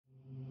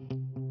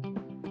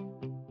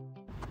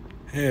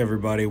Hey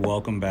everybody,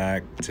 welcome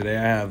back. Today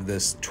I have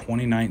this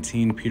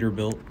 2019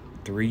 Peterbilt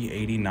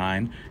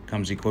 389.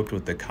 Comes equipped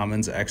with the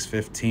Cummins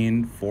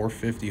X15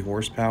 450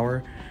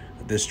 horsepower.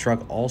 This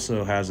truck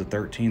also has a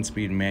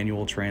 13-speed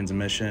manual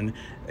transmission,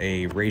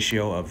 a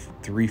ratio of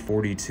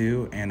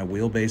 342, and a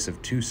wheelbase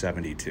of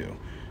 272.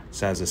 This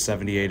has a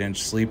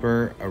 78-inch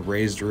sleeper, a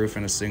raised roof,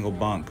 and a single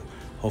bunk.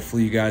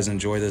 Hopefully you guys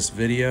enjoy this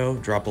video.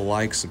 Drop a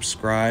like,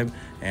 subscribe,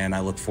 and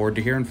I look forward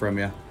to hearing from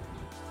you.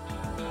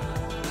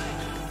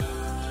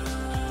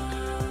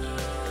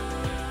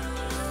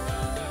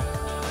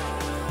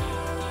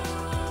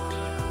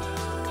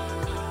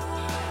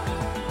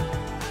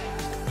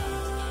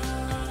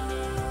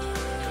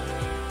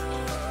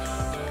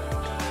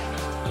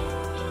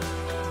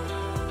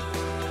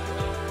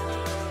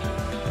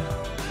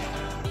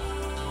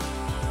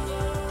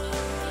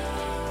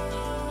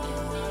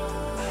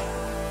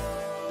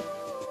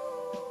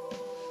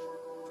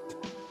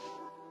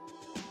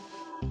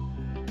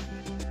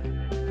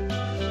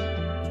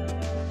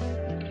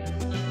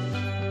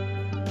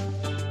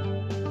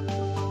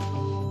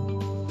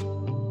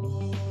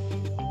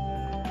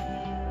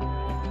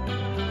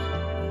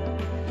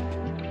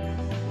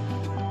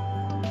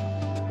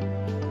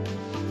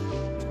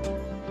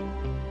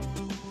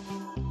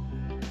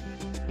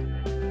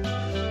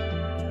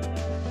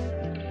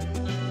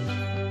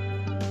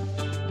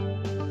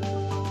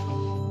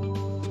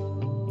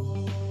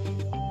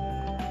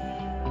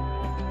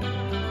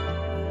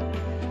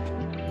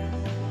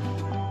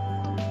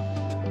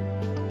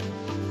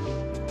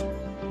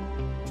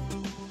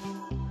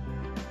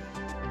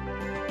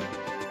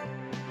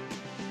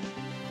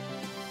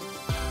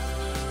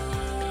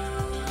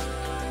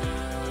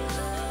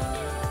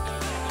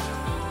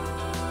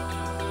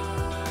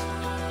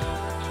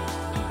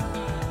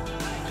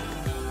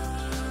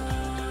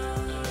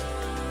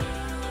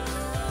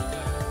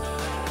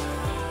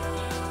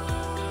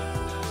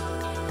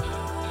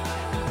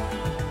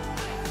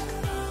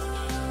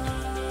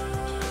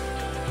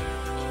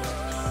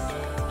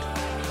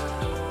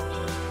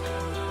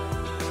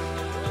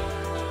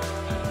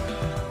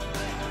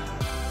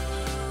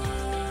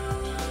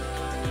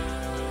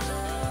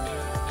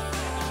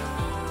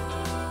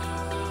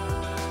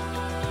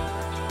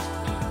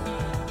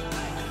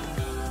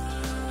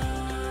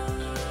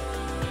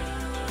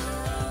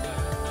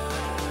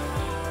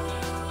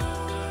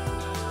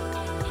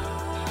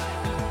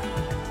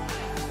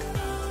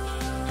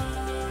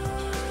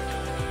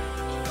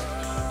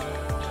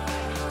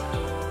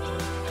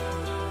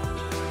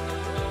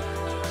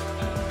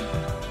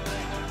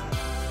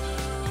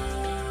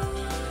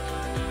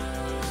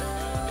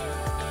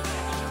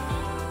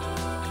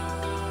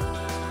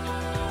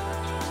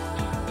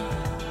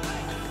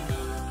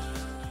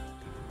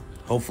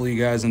 Hopefully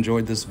you guys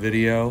enjoyed this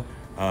video.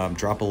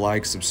 Drop a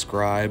like,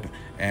 subscribe,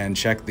 and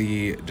check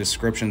the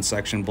description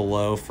section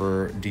below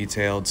for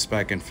detailed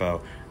spec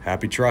info.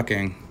 Happy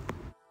trucking.